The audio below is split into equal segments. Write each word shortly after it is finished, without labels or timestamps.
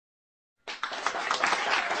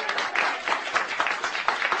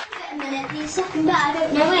might be a second, but I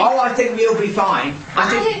don't know it. Oh, I think you'll be fine. I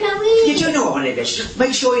don't know it. You do know what it is. Just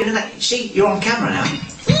make sure you know that. See, you're on camera now.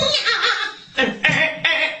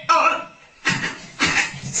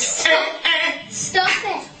 Stop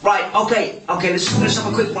it. Right, okay, let's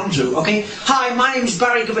have a quick run through, okay? Hi, my name's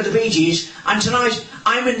Barry Gibb of the Bee Gees, and tonight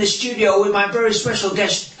I'm in the studio with my very special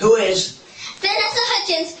guest, who is... Vanessa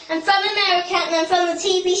Hudgens. I'm from America and I'm from the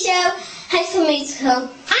TV show High School Musical.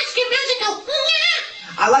 High School Musical!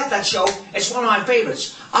 I like that show. It's one of my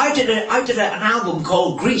favourites. I did an album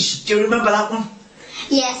called Grease. Do you remember that one?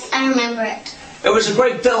 Yes, I remember it. It was a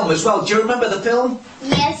great film as well. Do you remember the film?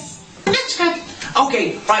 Yes. That's good.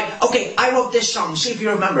 Okay, right, okay, I wrote this song. See if you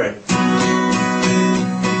remember it.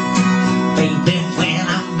 Baby, when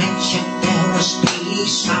I met you, there was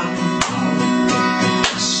peace on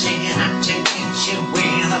singing out to get you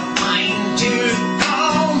with a fine tooth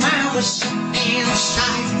comb. I was something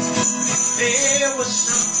inside. There was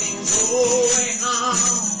something going on.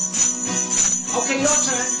 Okay, your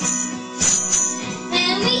turn.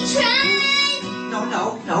 Let me try.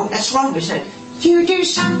 No, that's wrong, isn't it? You do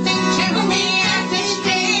something to me at this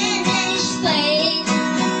Explain.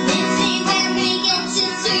 Let's see when we get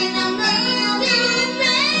into the mood and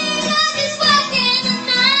rain. Love is walking the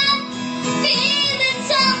night, feeling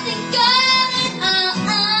something going on.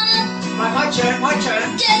 Right, my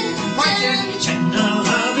turn. Tender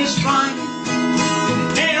love is fine.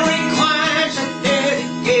 It requires a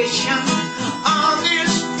dedication. All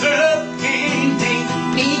this love can't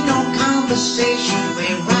need no conversation.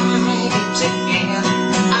 We're right together.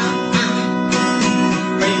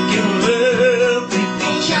 Making love with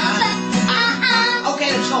each other. Okay,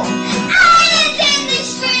 let's go. Islands in the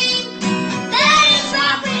stream, that is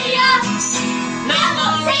what we are.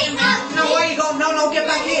 No, where you going? No, get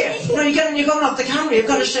back here. No, you're going off the camera. You've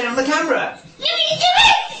got to stay on the camera. You need to do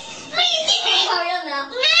it. Hurry on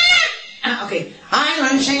now. Okay.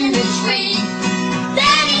 Islands in the stream.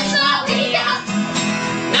 That is what we are.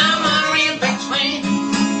 Now we're in between.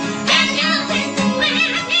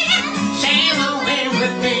 Sail away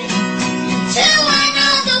with me To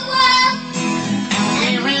another world.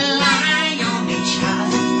 and rely on each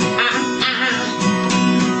other.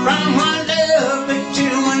 From one love to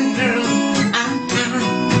another.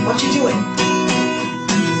 What you doing?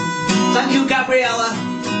 Thank you, Gabriella.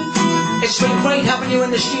 It's been great having you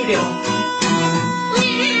in the studio.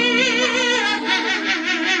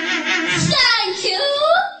 Thank you.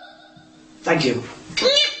 Thank you.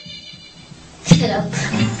 Shut up.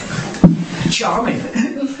 Charming.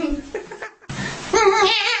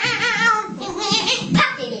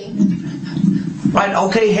 Puppy. Right,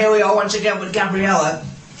 okay, here we are once again with Gabriella.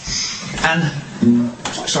 And...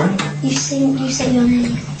 Sorry? You say your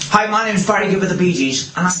name. Hi, my name's Barry Gibb of the Bee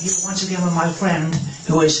Gees, and I'm here once again with my friend,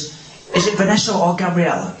 who is it Vanessa or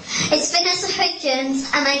Gabriella? It's Vanessa Hudgens,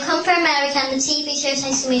 and I come from America and the TV show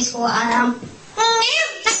High School Musical. I am.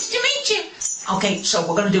 Nice to meet you. Okay, so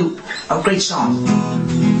we're going to do a great song.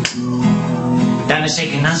 Daddy's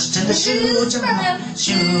taking us to the zoo tomorrow,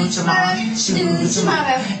 zoo tomorrow, zoo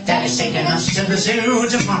tomorrow. Daddy's taking us to the zoo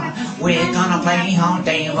tomorrow. We're gonna play all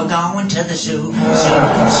day, we're going to the zoo,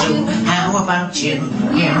 zoo. How about you?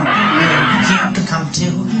 You can come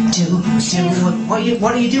too. What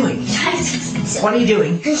are you doing? What are you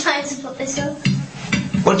doing? I'm trying to put this up.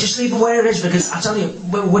 Well, just leave it where it is, because I tell you,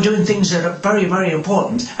 we're doing things that are very, very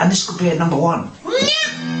important, and this could be at number one.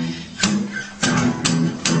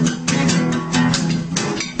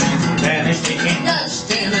 Daddy's taking us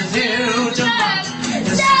to the zoo tomorrow.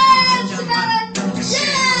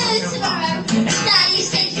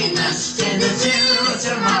 Daddy's taking us to the zoo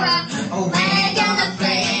tomorrow. Oh, We're gonna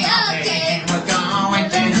play a game. we're going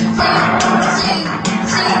to the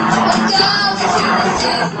We're going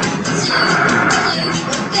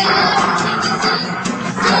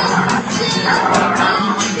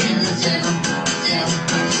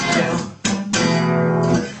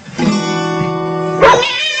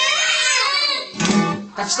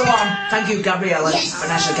That's the one. Thank you, Gabriella. Yes.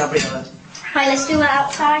 Vanessa, Gabriella. Right, let's do it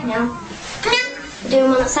outside now. We're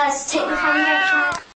doing one outside, so take the camera outside.